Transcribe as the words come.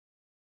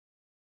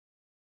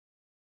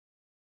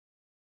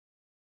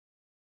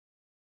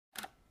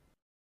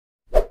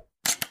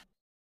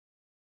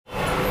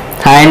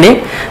Hi అండి,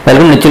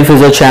 welcome నిత్యల్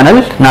physio channel.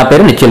 నా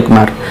పేరు నిత్యల్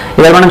కుమార్.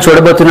 ఇవాళ మనం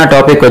చూడబోతున్న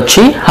టాపిక్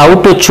వచ్చి how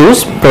to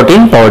choose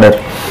protein powder.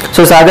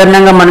 So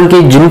సాధారణంగా మనకి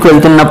జిమ్కి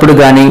వెళ్తున్నప్పుడు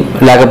కానీ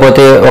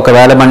లేకపోతే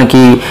ఒకవేళ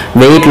మనకి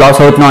వెయిట్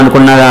లాస్ అవుతున్నాం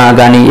అనుకున్నా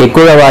కానీ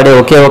ఎక్కువగా వాడే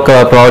ఒకే ఒక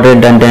పౌడర్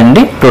ఏంటంటే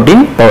అండి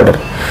ప్రోటీన్ పౌడర్.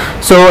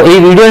 సో ఈ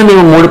వీడియోని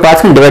మేము 3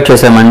 పార్ట్స్ని డివైడ్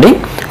చేసామండి.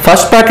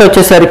 ఫస్ట్ పార్ట్లో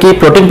వచ్చేసరికి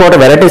ప్రోటీన్ పౌడర్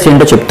వెరైటీస్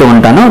ఏంటో చెప్తూ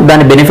ఉంటాను,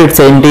 దాని బెనిఫిట్స్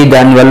ఏంటి,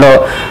 దానివల్ల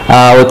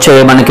వచ్చే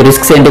మనకి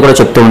రిస్క్స్ ఏంటి కూడా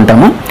చెప్తూ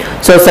ఉంటాము.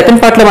 సో సెకండ్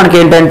పార్ట్లో మనకి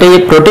ఏంటంటే ఈ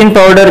ప్రోటీన్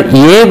పౌడర్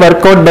ఏ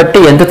వర్కౌట్ బట్టి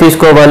ఎంత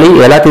తీసుకోవాలి,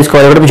 ఎలా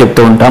తీసుకోవాలి కూడా మేము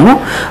చెప్తూ ఉంటాము.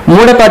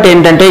 మూడో పార్ట్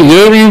ఏంటంటే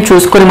ఏమేమి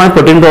చూసుకొని మనం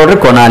ప్రోటీన్ పౌడర్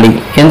కొనాలి.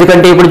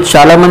 ఎందుకంటే ఇప్పుడు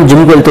చాలా మంది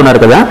జిమ్కి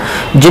వెళ్తున్నారు కదా,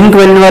 జిమ్కి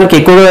వెళ్ళిన వాళ్ళకి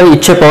ఎక్కువగా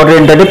ఇచ్చే పౌడర్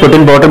ఏంటంటే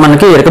ప్రోటీన్ పౌడర్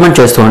మనకి రికమెండ్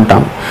చేస్తూ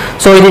ఉంటాం.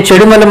 సో ఇది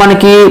చేయడం వల్ల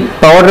మనకి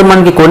పౌడర్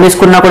మనకి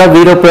కొనేసుకున్నా కూడా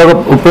వీరు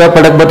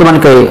ఉపయోగపడకపోతే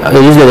మనకి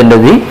యూజ్ లేదండి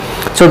అది.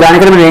 సో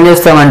దానికన్నా మనం ఏం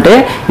చేస్తామంటే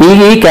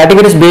ఈ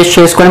కేటగిరీస్ బేస్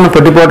చేసుకొని మనం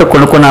ప్రోటీన్ పౌడర్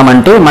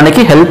కొనుక్కున్నామంటే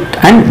మనకి హెల్త్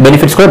అండ్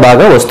బెనిఫిట్స్ కూడా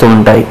బాగా వస్తూ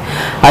ఉంటాయి.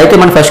 అయితే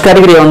మన ఫస్ట్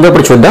కేటగిరీ ఏముందో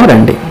ఇప్పుడు చూద్దాం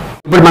రండి.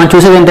 ఇప్పుడు మనం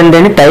చూసేది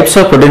ఏంటంటే టైప్స్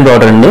ఆఫ్ ప్రోటీన్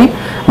పౌడర్ అండి.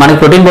 మనకి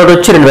ప్రోటీన్ పౌడర్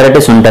వచ్చి 2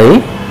 వెరైటీస్ ఉంటాయి,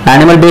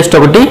 యానిమల్ బేస్డ్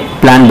ఒకటి,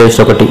 ప్లాంట్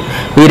బేస్డ్ ఒకటి.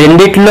 ఈ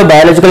రెండిట్లో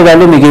బయాలజికల్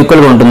వాల్యూ మీకు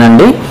ఈక్వల్గా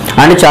ఉంటుందండి.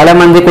 అండ్ చాలా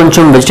మంది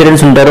కొంచెం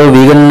వెజిటేరియన్స్ ఉంటారు,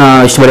 వీగన్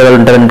ఇష్టపడే వాళ్ళు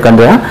ఉంటారు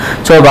కదా,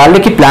 సో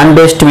వాళ్ళకి ప్లాంట్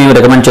బేస్డ్ మేము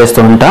రికమెండ్ చేస్తూ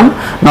ఉంటాం.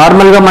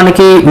 నార్మల్గా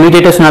మనకి మీట్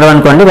ఈటర్స్ ఉన్నారు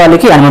అనుకోండి,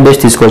 వాళ్ళకి యానిమల్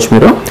బేస్డ్ తీసుకోవచ్చు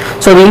మీరు.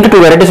 సో దీంట్లో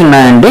 2 వెరైటీస్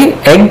ఉన్నాయండి,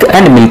 ఎగ్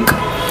అండ్ మిల్క్.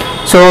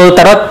 సో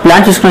తర్వాత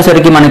ప్లాంట్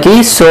చూసుకునేసరికి మనకి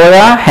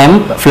soya,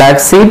 hemp,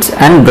 flax seeds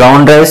and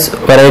brown rice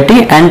variety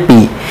and P.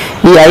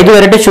 ఈ 5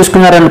 వెరైటీస్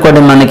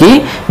చూసుకున్నారనుకోండి, మనకి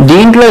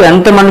దీంట్లో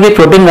ఎంత మనకి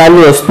ప్రోటీన్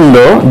వాల్యూ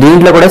వస్తుందో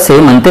దీంట్లో కూడా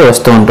సేమ్ అంతే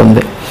వస్తూ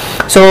ఉంటుంది.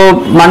 సో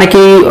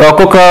మనకి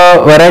ఒక్కొక్క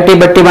వెరైటీ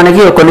బట్టి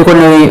మనకి కొన్ని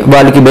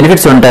వాళ్ళకి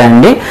బెనిఫిట్స్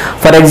ఉంటాయండి.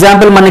 ఫర్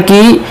ఎగ్జాంపుల్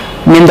మనకి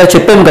మేము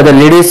చెప్పాము కదా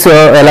లేడీస్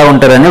ఎలా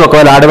ఉంటారని,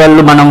 ఒకవేళ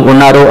ఆడవాళ్ళు మనం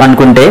ఉన్నారు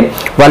అనుకుంటే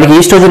వాళ్ళకి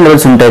ఈస్ట్రోజన్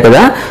లెవెల్స్ ఉంటాయి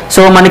కదా.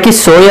 సో మనకి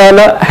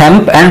సోయాలో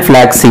హెంప్ అండ్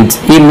ఫ్లాక్స్ సీడ్స్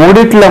ఈ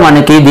మూడిట్లో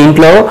మనకి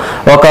దీంట్లో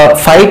ఒక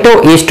ఫైటో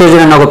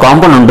ఈస్ట్రోజన్ అనే ఒక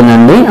కాంపౌండ్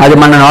ఉంటుందండి. అది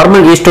మన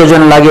నార్మల్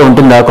ఈస్ట్రోజన్ లాగే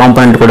ఉంటుంది ఆ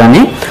కాంపౌండ్ కూడా.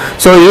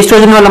 సో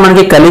ఈస్ట్రోజన్ వల్ల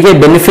మనకి కలిగే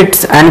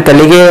బెనిఫిట్స్ అండ్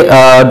కలిగే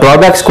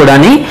డ్రాబ్యాక్స్ కూడా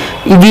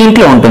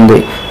దీంట్లో ఉంటుంది.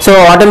 సో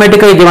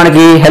ఆటోమేటిక్గా ఇది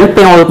మనకి హెల్ప్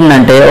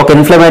ఏమవుతుందంటే ఒక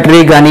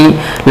ఇన్ఫ్లమేటరీ కానీ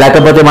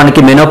లేకపోతే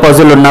మనకి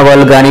మెనోపాజల్ ఉన్న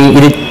వాళ్ళు కానీ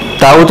ఇది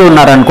తాగుతూ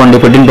ఉన్నారనుకోండి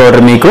ప్రోటీన్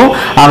పౌడర్, మీకు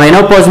ఆ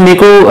మెనోపాజ్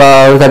మీకు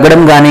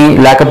తగ్గడం కానీ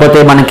లేకపోతే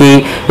మనకి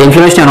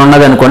ఇన్ఫ్లమేషన్ అని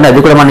ఉన్నది అనుకోండి,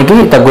 అది కూడా మనకి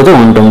తగ్గుతూ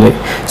ఉంటుంది.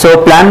 సో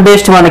ప్లాంట్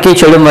బేస్డ్ మనకి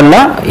చేయడం వల్ల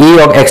ఈ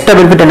ఎక్స్ట్రా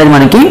బెనిఫిట్ అనేది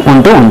మనకి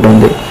ఉంటూ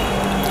ఉంటుంది.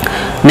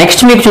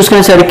 నెక్స్ట్ మీకు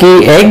చూసుకునేసరికి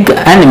ఎగ్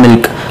అండ్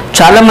మిల్క్.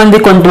 చాలా మంది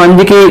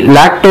కొంతమందికి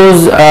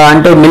లాక్టోజ్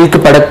అంటే మిల్క్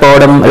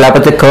పడకపోవడం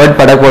లేకపోతే కర్డ్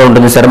పడకపోవడం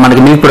ఉంటుంది సార్,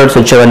 మనకి మిల్క్ ప్రొడక్ట్స్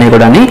వచ్చేవన్నీ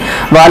కూడా.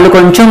 వాళ్ళు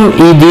కొంచెం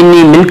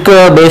దీన్ని మిల్క్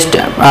బేస్డ్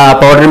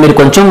పౌడర్ మీరు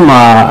కొంచెం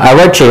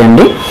అవాయిడ్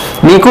చేయండి,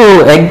 మీకు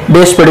ఎగ్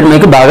బేస్డ్ ప్రొడక్ట్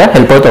మీకు బాగా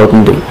హెల్ప్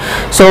అవుతుంది.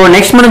 సో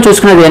నెక్స్ట్ మనం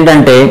చూసుకునేది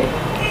ఏంటంటే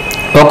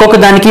ఒక్కొక్క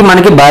దానికి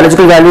మనకి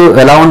బయాలజికల్ వాల్యూ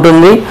ఎలా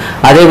ఉంటుంది,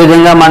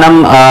 అదేవిధంగా మనం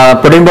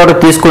ప్రోటీన్ పౌడర్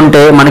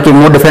తీసుకుంటే మనకి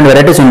 3 డిఫరెంట్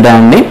వెరైటీస్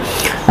ఉంటాయండి.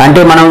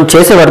 అంటే మనం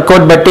చేసే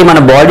వర్కౌట్ బట్టి మన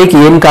బాడీకి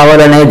ఏం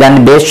కావాలనే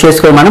దాన్ని బేస్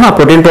చేసుకొని మనం ఆ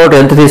ప్రోటీన్ పౌడర్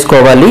ఎంత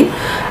తీసుకోవాలి,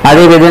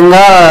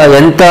 అదేవిధంగా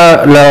ఎంత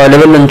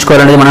లెవెల్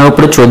ఉంచుకోవాలనేది మనం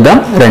ఇప్పుడు చూద్దాం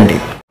రండి.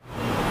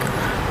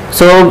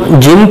 సో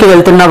జిమ్కి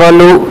వెళ్తున్న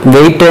వాళ్ళు,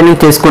 వెయిట్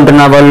ట్రైనింగ్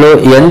తీసుకుంటున్న వాళ్ళు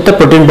ఎంత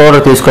ప్రోటీన్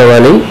పౌడర్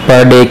తీసుకోవాలి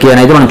పర్ డేకి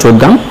అనేది మనం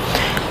చూద్దాం.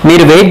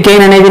 మీరు వెయిట్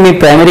గెయిన్ అనేది మీ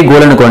ప్రైమరీ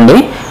గోల్ అనుకోండి,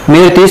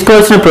 మీరు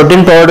తీసుకోవాల్సిన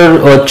ప్రోటీన్ పౌడర్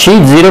వచ్చి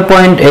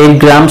 0.8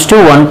 grams to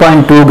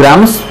 1.2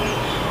 grams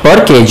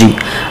per KG.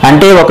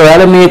 అంటే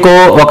ఒకవేళ మీకు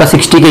ఒక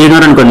 60 kg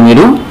ఉన్నారు అనుకోండి,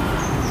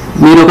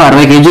 మీరు ఒక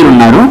 60 kg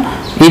ఉన్నారు,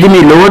 ఇది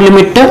మీ లోవర్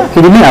లిమిట్,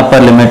 ఇది మీ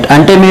అప్పర్ లిమిట్.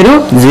 అంటే మీరు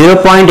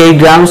 0.8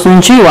 grams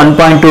నుంచి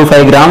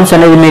 1.25 grams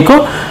అనేది మీకు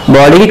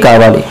బాడీకి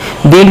కావాలి.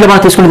 దీంట్లో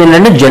మనం తీసుకునేది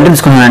ఏంటంటే జనరల్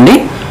తీసుకున్నానండి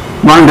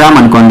 1 గ్రామ్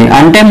అనుకోండి,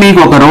 అంటే మీకు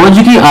ఒక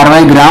రోజుకి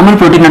 60 గ్రాముల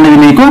ప్రోటీన్ అనేది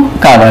మీకు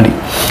కావాలి.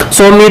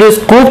 సో మీరు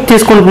స్కూప్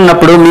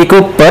తీసుకుంటున్నప్పుడు మీకు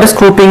పర్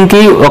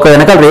స్కూపింగ్కి ఒక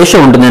వెనకాల రేషియో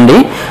ఉంటుందండి.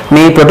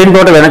 మీ ప్రోటీన్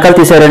పౌడర్ వెనకాల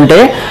తీసారంటే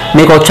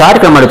మీకు ఒక చార్ట్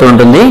కనబడుతూ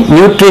ఉంటుంది,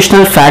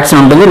 న్యూట్రిషనల్ ఫ్యాక్ట్స్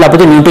ఉంటుంది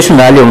లేకపోతే న్యూట్రిషన్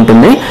వాల్యూ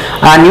ఉంటుంది.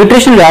 ఆ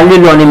న్యూట్రిషన్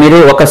వాల్యూలోని మీరు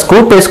ఒక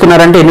స్కూప్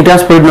వేసుకున్నారంటే ఎన్ని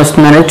గ్రామ్స్ ప్రోటీన్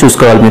వస్తుంది అనేది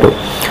చూసుకోవాలి మీరు.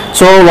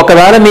 సో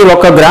ఒకవేళ మీరు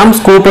 1 గ్రామ్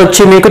స్కూప్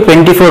వచ్చి మీకు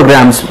 24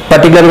 grams,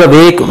 పర్టికులర్గా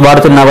వెయిట్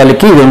వాడుతున్న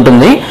వాళ్ళకి ఇది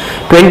ఉంటుంది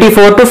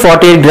 24 to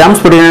 48 grams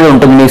ప్రోటీన్ అనేది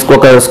ఉంటుంది మీకు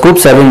ఒక స్కూప్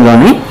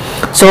సర్వింగ్లోని.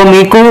 సో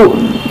మీకు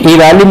ఈ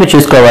వాల్యూ మీరు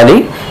చూసుకోవాలి.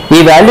 ఈ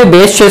వాల్యూ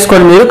బేస్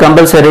చేసుకొని మీరు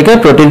కంపల్సరీగా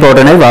ప్రోటీన్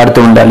పౌడర్ అనేది వాడుతూ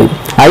ఉండాలి.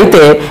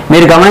 అయితే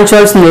మీరు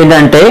గమనించాల్సింది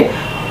ఏంటంటే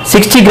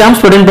 60 grams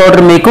ప్రోటీన్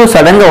పౌడర్ మీకు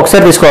సడన్గా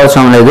ఒకసారి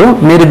తీసుకోవాల్సిన లేదు.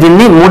 మీరు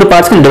దీన్ని 3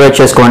 పార్ట్స్కి డివైడ్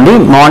చేసుకోండి.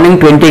 మార్నింగ్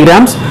 20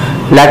 grams,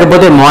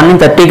 లేకపోతే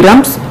మార్నింగ్ 30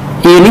 grams,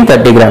 ఈవినింగ్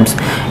 30 grams.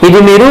 ఇది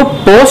మీరు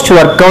పోస్ట్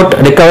వర్కౌట్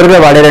రికవరీగా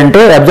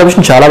వాడారంటే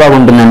అబ్జర్వేషన్ చాలా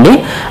బాగుంటుందండి.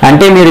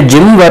 అంటే మీరు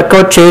జిమ్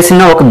వర్కౌట్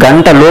చేసిన 1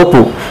 గంట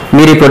లోపు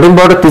మీరు ఈ ప్రోటీన్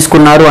పౌడర్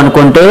తీసుకున్నారు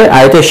అనుకుంటే,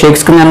 అయితే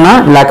షేక్స్ కింద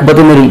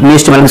లేకపోతే మీరు మీ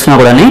ఇష్టం కలిగిస్తున్నా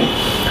కూడా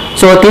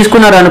సో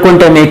తీసుకున్నారు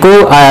అనుకుంటే మీకు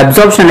ఆ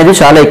అబ్జర్ప్షన్ అనేది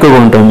చాలా ఎక్కువగా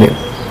ఉంటుంది.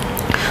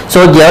 సో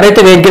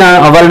ఎవరైతే వెయిట్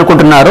గెయిన్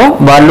అవ్వాలనుకుంటున్నారో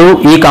వాళ్ళు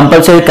ఈ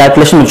కంపల్సరీ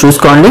క్యాల్కులేషన్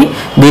చూసుకోండి,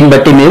 దీన్ని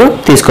బట్టి మీరు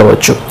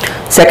తీసుకోవచ్చు.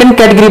 సెకండ్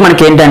కేటగిరీ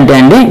మనకి ఏంటంటే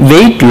అండి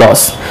వెయిట్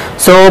లాస్.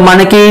 సో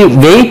మనకి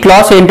వెయిట్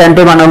లాస్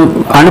ఏంటంటే మనం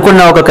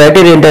అనుకున్న ఒక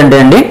క్రైటీరియా ఏంటంటే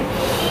అండి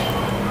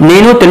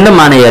నేను తినడం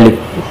మానేయాలి,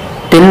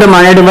 తినడం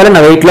మానేయడం వల్ల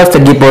నా వెయిట్ లాస్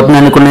తగ్గిపోతుంది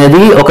అనుకునేది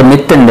ఒక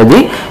మిత్ అండి అది.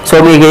 సో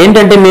మీకు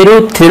ఏంటంటే మీరు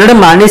తినడం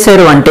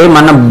మానేశారు అంటే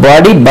మన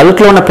బాడీ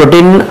బల్క్లో ఉన్న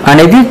ప్రోటీన్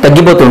అనేది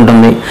తగ్గిపోతూ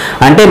ఉంటుంది,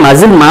 అంటే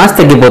మజిల్ మాస్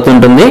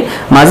తగ్గిపోతుంటుంది.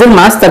 మజిల్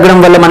మాస్ తగ్గడం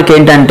వల్ల మనకి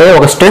ఏంటంటే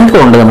ఒక స్ట్రెంగ్త్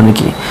ఉండదు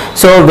మనకి.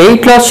 సో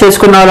వెయిట్ లాస్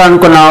చేసుకున్నారు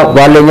అనుకున్న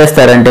వాళ్ళు ఏం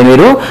చేస్తారంటే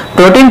మీరు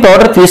ప్రోటీన్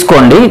పౌడర్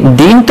తీసుకోండి,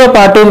 దీంతో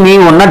పాటు మీ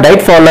ఉన్న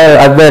డైట్ ఫాలో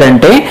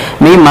అవ్వారంటే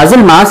మీ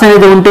మజిల్ మాస్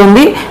అనేది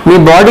ఉంటుంది, మీ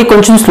బాడీ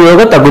కొంచెం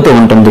స్లోగా తగ్గుతూ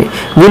ఉంటుంది.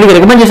 వీళ్ళకి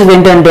రికమెండ్ చేసేది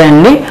ఏంటంటే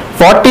అండి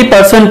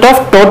 40%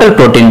 ఆఫ్ టోటల్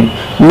ప్రోటీన్.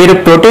 మీరు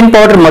ప్రోటీన్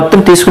పౌడర్ మొత్తం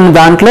తీసుకున్న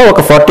దాంట్లో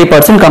ఒక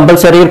 40%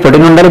 కంపల్సరీ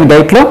ప్రోటీన్ ఉండాలి మీ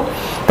డైట్లో,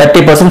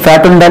 30%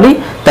 ఫ్యాట్ ఉండాలి,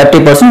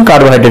 30%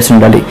 కార్బోహైడ్రేట్స్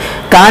ఉండాలి.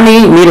 కానీ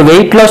మీరు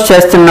వెయిట్ లాస్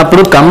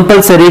చేస్తున్నప్పుడు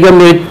కంపల్సరీగా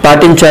మీరు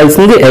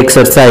పాటించాల్సింది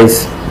ఎక్సర్సైజ్.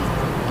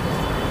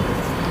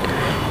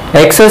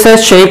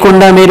 ఎక్సర్సైజ్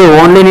చేయకుండా మీరు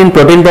ఓన్లీ నేను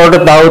ప్రోటీన్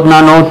పౌడర్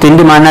తాగుతున్నాను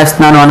తిండి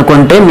మానేస్తున్నాను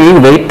అనుకుంటే మీ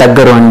వెయిట్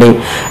తగ్గరు అండి.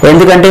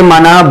 ఎందుకంటే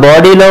మన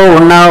బాడీలో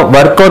ఉన్న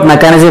వర్కౌట్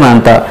మెకానిజం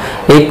అంతా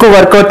ఎక్కువ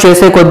వర్కౌట్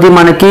చేసే కొద్దీ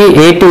మనకి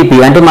ఏటీపీ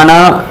అంటే మన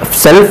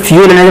సెల్ఫ్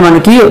ఫ్యూల్ అనేది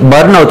మనకి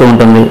బర్న్ అవుతూ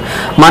ఉంటుంది.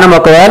 మనం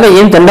ఒకవేళ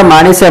ఏం తినడం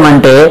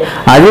మానేసామంటే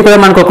అది కూడా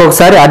మనకు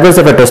ఒక్కొక్కసారి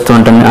అడ్వర్స్ ఎఫెక్ట్ వస్తూ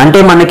ఉంటుంది. అంటే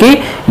మనకి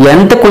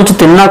ఎంత కొంచెం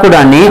తిన్నా కూడా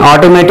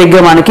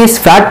ఆటోమేటిక్గా మనకి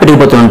ఫ్యాట్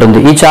పెరిగిపోతూ ఉంటుంది.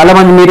 ఈ చాలా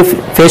మంది మీరు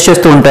ఫేస్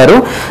చేస్తూ ఉంటారు.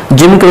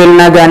 జిమ్కి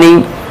వెళ్ళినా కానీ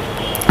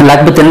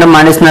లేకపోతే తినడం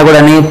మానేసినా కూడా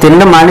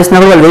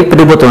వాళ్ళు వెయిట్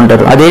పెరిగిపోతూ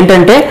ఉంటారు.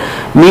 అదేంటంటే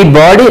మీ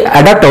బాడీ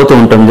అడాప్ట్ అవుతూ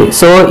ఉంటుంది.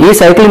 సో ఈ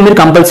సైకిల్ మీరు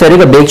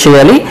కంపల్సరీగా బ్రేక్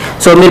చేయాలి.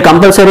 సో మీరు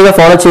కంపల్సరీగా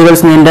ఫాలో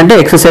చేయవలసింది ఏంటంటే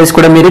ఎక్సర్సైజ్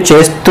కూడా మీరు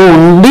చేస్తూ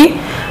ఉండి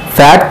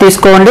ఫ్యాట్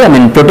తీసుకోండి,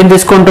 ప్రోటీన్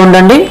తీసుకుంటూ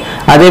ఉండండి,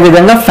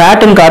 అదేవిధంగా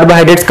ఫ్యాట్ అండ్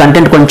కార్బోహైడ్రేట్స్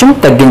కంటెంట్ కొంచెం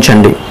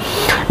తగ్గించండి.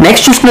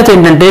 నెక్స్ట్ చూసినది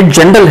ఏంటంటే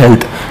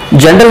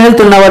జనరల్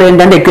హెల్త్ ఉన్నవారు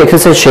ఏంటంటే ఎక్కువ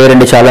ఎక్సర్సైజ్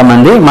చేయరండి. చాలా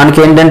మంది మనకి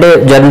ఏంటంటే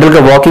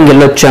జనరల్గా వాకింగ్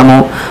వెళ్ళొచ్చాము,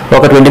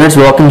 ఒక 20 minutes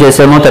వాకింగ్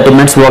చేసాము, 30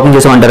 minutes వాకింగ్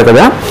చేసాము అంటారు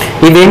కదా,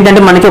 ఇవి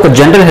ఏంటంటే మనకి ఒక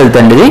జనరల్ హెల్త్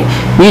అండి.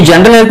 ఈ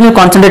జనరల్ హెల్త్ని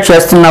కాన్సన్ట్రేట్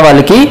చేస్తున్న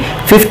వాళ్ళకి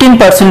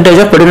 15%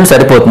 ఆఫ్ ప్రోటీన్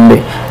సరిపోతుంది.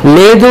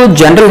 లేదు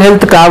జనరల్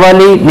హెల్త్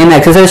కావాలి, నేను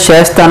ఎక్సర్సైజ్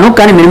చేస్తాను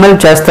కానీ మినిమల్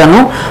చేస్తాను,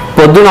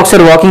 పొద్దున్న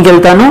ఒకసారి వాకింగ్కి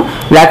వెళ్తాను,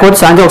 లేకపోతే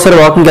సాయంత్రం ఒకసారి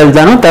వాకింగ్కి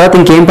వెళ్తాను, తర్వాత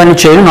ఇంకేం పని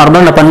చేయను,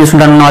 నార్మల్ నా పని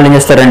చేసుకుంటాను వాళ్ళు ఏం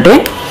చేస్తారంటే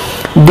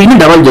దీన్ని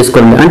డబల్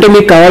చేసుకోండి. అంటే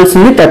మీకు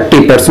కావాల్సింది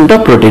 30%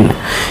 ఆఫ్ ప్రోటీన్.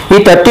 ఈ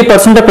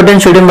 30% ఆఫ్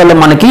ప్రోటీన్ చేయడం వల్ల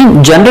మనకి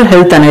జనరల్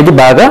హెల్త్ అనేది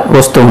బాగా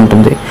వస్తూ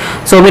ఉంటుంది.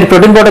 సో మీరు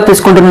ప్రోటీన్ పౌడర్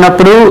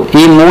తీసుకుంటున్నప్పుడు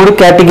ఈ 3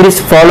 కేటగిరీస్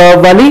ఫాలో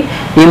అవ్వాలి,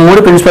 ఈ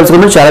 3 ప్రిన్సిపల్స్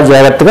కూడా చాలా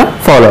జాగ్రత్తగా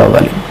ఫాలో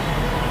అవ్వాలి.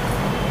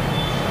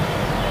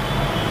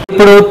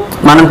 ఇప్పుడు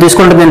మనం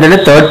తీసుకుంటుంది ఏంటంటే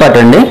థర్డ్ పార్ట్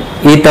అండి.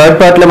 ఈ థర్డ్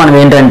పార్ట్లో మనం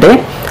ఏంటంటే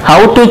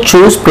how to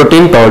choose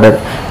protein powder,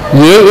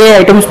 A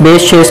items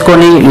base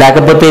చేసుకొని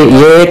లేకపోతే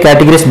ఏ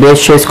కేటగిరీస్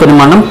బేస్ చేసుకొని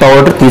మనం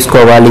పౌడర్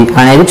తీసుకోవాలి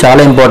అనేది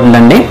చాలా ఇంపార్టెంట్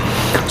అండి.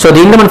 సో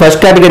దీంట్లో మన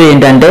ఫస్ట్ కేటగిరీ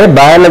ఏంటంటే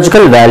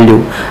బయాలజికల్ వాల్యూ.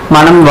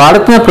 మనం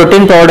వాడుతున్న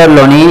ప్రోటీన్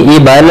పౌడర్లోని ఈ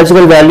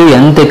బయాలజికల్ వాల్యూ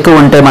ఎంత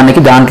ఎక్కువ ఉంటే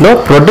మనకి దాంట్లో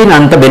ప్రోటీన్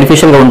అంత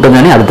బెనిఫిషియల్గా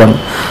ఉంటుందని అర్థం.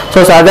 సో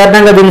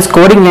సాధారణంగా దీని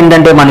స్కోరింగ్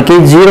ఏంటంటే మనకి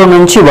 0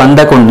 నుంచి 1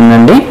 దాకా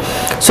ఉంటుందండి.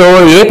 సో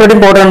ఏ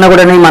ప్రోటీన్ పౌడర్ అన్నా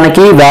కూడా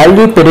మనకి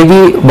వాల్యూ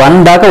పెరిగి 1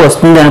 దాకా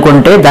వస్తుంది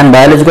అనుకుంటే దాని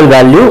బయాలజికల్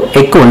వాల్యూ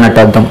ఎక్కువ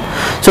ఉన్నట్టు అర్థం.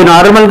 సో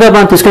నార్మల్గా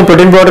మనం తీసుకునే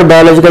ప్రోటీన్ పౌడర్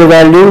బయాలజికల్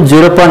వాల్యూ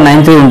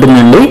 0.93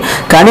 ఉంటుందండి.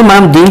 కానీ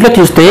మనం దీంట్లో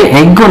చూస్తే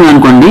ఎగ్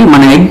ఉందనుకోండి,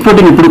 మన ఎగ్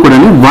ప్రోటీన్ ఇప్పుడు కూడా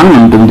 1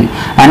 ఉంటుంది,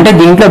 అంటే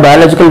దీంట్లో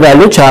బయాలజికల్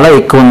వాల్యూ చాలా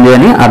ఎక్కువ ఉంది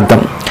అని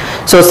అర్థం.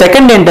 సో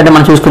సెకండ్ ఏంటంటే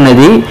మనం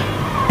చూసుకునేది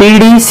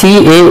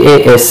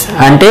PDCAAS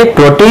అంటే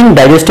protein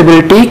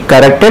digestibility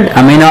corrected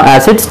amino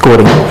acid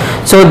scoring.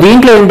 So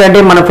దీంట్లో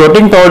ఏంటంటే మన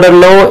ప్రోటీన్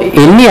పౌడర్లో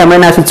ఎన్ని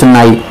అమైనో యాసిడ్స్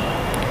ఉన్నాయి,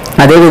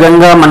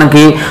 అదేవిధంగా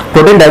మనకి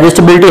ప్రోటీన్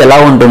డైజెస్టిబిలిటీ ఎలా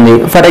ఉంటుంది.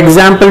 ఫర్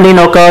ఎగ్జాంపుల్ నేను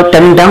ఒక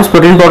 10 times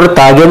ప్రోటీన్ పౌడర్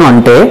తాగాను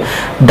అంటే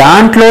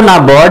దాంట్లో నా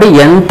బాడీ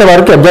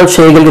ఎంతవరకు అబ్జర్వ్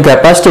చేయగలిగే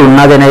కెపాసిటీ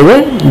ఉన్నది అనేది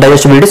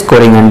డైజెస్టిబిలిటీ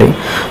స్కోరింగ్ అండి.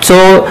 సో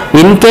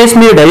ఇన్ కేస్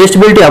మీరు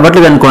డైజెస్టిబిలిటీ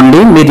అవ్వట్లేదు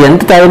అనుకోండి, మీరు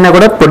ఎంత తాగినా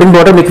కూడా ప్రోటీన్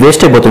పౌడర్ మీకు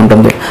వేస్ట్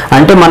అయిపోతుంటుంది,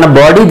 అంటే మన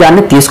బాడీ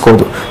దాన్ని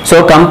తీసుకోదు. సో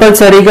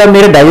కంపల్సరీగా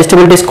మీరు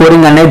డైజెస్టిబిలిటీ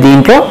స్కోరింగ్ అనేది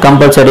దీంట్లో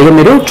కంపల్సరీగా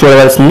మీరు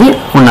చూడవలసింది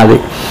ఉన్నది.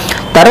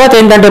 తర్వాత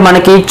ఏంటంటే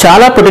మనకి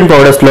చాలా ప్రోటీన్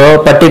పౌడర్స్లో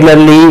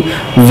పర్టికులర్లీ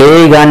వే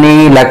కానీ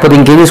లేకపోతే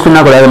ఇంకేం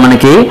తీసుకున్నా కూడా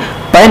మనకి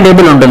పైన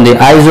లేబుల్ ఉంటుంది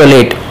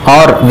ఐసోలేట్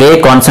ఆర్ వే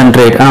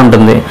కాన్సన్ట్రేట్ అని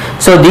ఉంటుంది.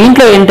 సో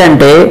దీంట్లో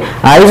ఏంటంటే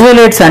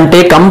ఐసోలేట్స్ అంటే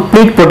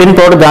కంప్లీట్ ప్రోటీన్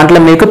పౌడర్, దాంట్లో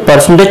మీకు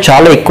పర్సంటేజ్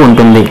చాలా ఎక్కువ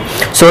ఉంటుంది.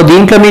 సో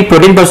దీంట్లో మీకు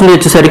ప్రోటీన్ పర్సంటేజ్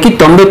వచ్చేసరికి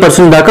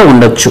 90% దాకా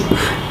ఉండొచ్చు.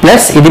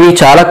 ప్లస్ ఇది మీకు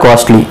చాలా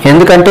కాస్ట్లీ,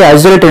 ఎందుకంటే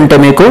ఐసోలేట్ అంటే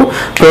మీకు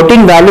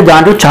ప్రోటీన్ వాల్యూ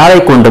దాంట్లో చాలా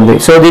ఎక్కువ ఉంటుంది.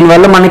 సో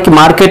దీనివల్ల మనకి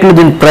మార్కెట్లో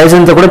దీని ప్రైస్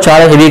అంతా కూడా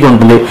చాలా హెవీగా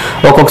ఉంటుంది.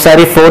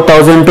 ఒక్కొక్కసారి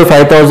 4,000 to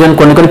 5,000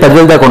 కొన్ని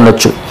 10,000 దాకా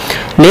ఉండొచ్చు.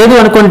 లేదు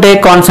అనుకుంటే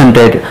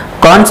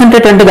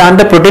కాన్సన్ట్రేట్ అంటే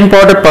దాంట్లో ప్రోటీన్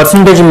పౌడర్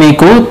పర్సంటేజ్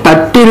మీకు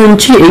 30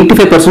 నుంచి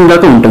 85%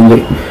 దాకా ఉంటుంది.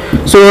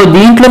 సో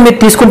దీంట్లో మీరు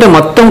తీసుకుంటే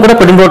మొత్తం కూడా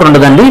ప్రోటీన్ పౌడర్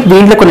ఉండదండి,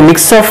 దీంట్లో కొన్ని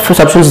మిక్స్ ఆఫ్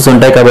సబ్స్టెన్సెస్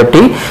ఉంటాయి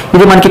కాబట్టి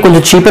ఇది మనకి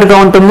కొంచెం చీపర్గా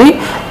ఉంటుంది.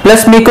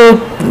 ప్లస్ మీకు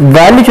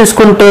వాల్యూ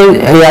చూసుకుంటే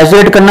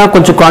యాజిరేట్ కన్నా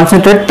కొంచెం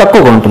కాన్సన్ట్రేట్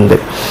తక్కువగా ఉంటుంది.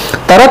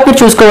 తర్వాత మీరు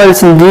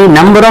చూసుకోవాల్సింది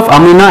number of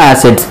amino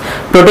acids.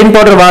 Protein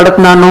powder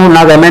వాడుతున్నాను,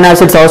 నాకు అమైనో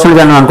యాసిడ్స్ అవసరం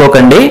కానీ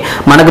అనుకోకండి.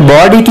 మనకు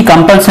బాడీకి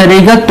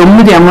కంపల్సరీగా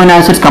 9 అమైనో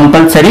యాసిడ్స్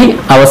కంపల్సరీ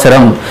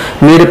అవసరం.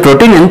 మీరు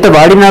ప్రోటీన్ ఎంత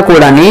వాడినా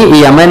కూడా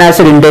ఈ అమైనో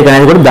యాసిడ్ ఇంటేక్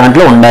అనేది కూడా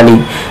దాంట్లో ఉండాలి.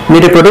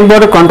 మీరు ప్రోటీన్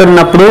పౌడర్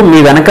కొంటున్నప్పుడు మీ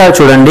వెనకాల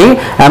చూడండి,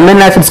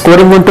 అమైనో యాసిడ్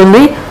స్కోరింగ్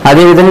ఉంటుంది,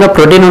 అదేవిధంగా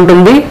ప్రోటీన్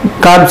ఉంటుంది,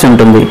 కార్బ్స్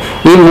ఉంటుంది.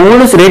 ఈ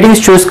 3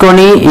 రేటింగ్స్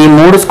చూసుకొని, ఈ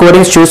 3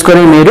 స్కోరింగ్స్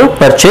చూసుకొని మీరు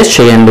పర్చేస్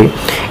చేయండి.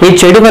 ఈ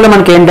చేయడం వల్ల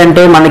మనకి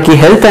ఏంటంటే మనకి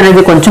హెల్త్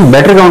అనేది కొంచెం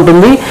బెటర్గా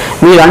ఉంటుంది.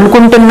 మీరు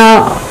అనుకుంటున్న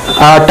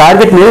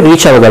టార్గెట్ మీరు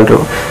రీచ్ అవ్వగలరు.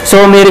 సో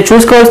మీరు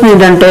చూసుకోవాల్సింది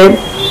ఏంటంటే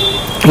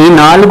ఈ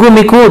 4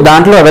 మీకు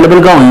దాంట్లో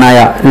అవైలబుల్గా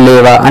ఉన్నాయా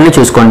లేవా అని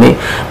చూసుకోండి.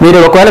 మీరు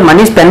ఒకవేళ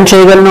మనీ స్పెండ్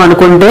చేయగలను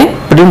అనుకుంటే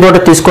ప్రోటీన్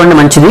పౌడర్ తీసుకోండి,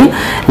 మంచిది.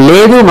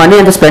 లేదు మనీ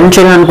అంత స్పెండ్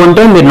చేయాలని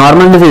అనుకుంటే మీరు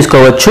నార్మల్గా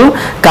తీసుకోవచ్చు.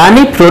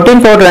 కానీ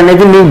ప్రోటీన్ పౌడర్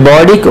అనేది మీ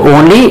బాడీకి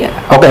ఓన్లీ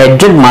ఒక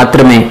అడ్జెంట్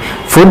మాత్రమే.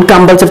 ఫుడ్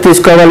కంపల్సరీ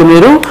తీసుకోవాలి.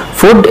 మీరు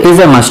food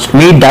is a must.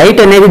 Me diet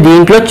అనేది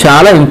దీంట్లో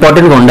చాలా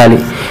ఇంపార్టెంట్గా ఉండాలి.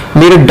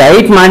 మీరు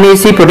డైట్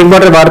మానేసి ప్రోటీన్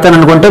పౌడర్ వాడతాను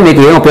అనుకుంటే మీకు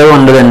ఏం ఉపయోగం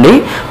ఉండదండి.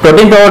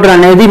 ప్రోటీన్ పౌడర్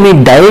అనేది మీ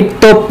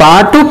డైట్తో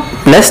పాటు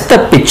ప్లస్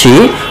తప్పించి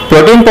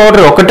ప్రోటీన్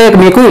పౌడర్ ఒకటే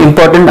మీకు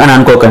ఇంపార్టెంట్ అని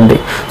అనుకోకండి.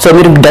 సో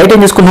మీరు డైట్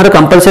ఏం తీసుకుంటున్నారో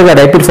కంపల్సరీగా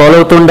డైట్ ఫాలో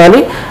అవుతూ ఉండాలి.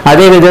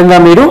 అదేవిధంగా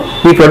మీరు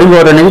ఈ ప్రోటీన్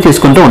పౌడర్ అనేది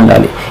తీసుకుంటూ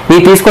ఉండాలి.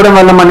 ఇది తీసుకోవడం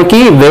వల్ల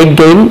మనకి weight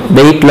gain,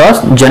 weight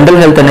loss,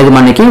 general health అనేది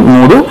మనకి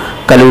 3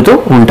 కలుగుతూ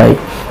ఉంటాయి.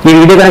 ఈ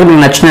వీడియో కనుక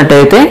మీకు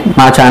నచ్చినట్టయితే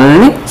మా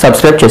ఛానల్ని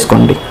సబ్స్క్రైబ్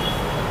చేసుకోండి.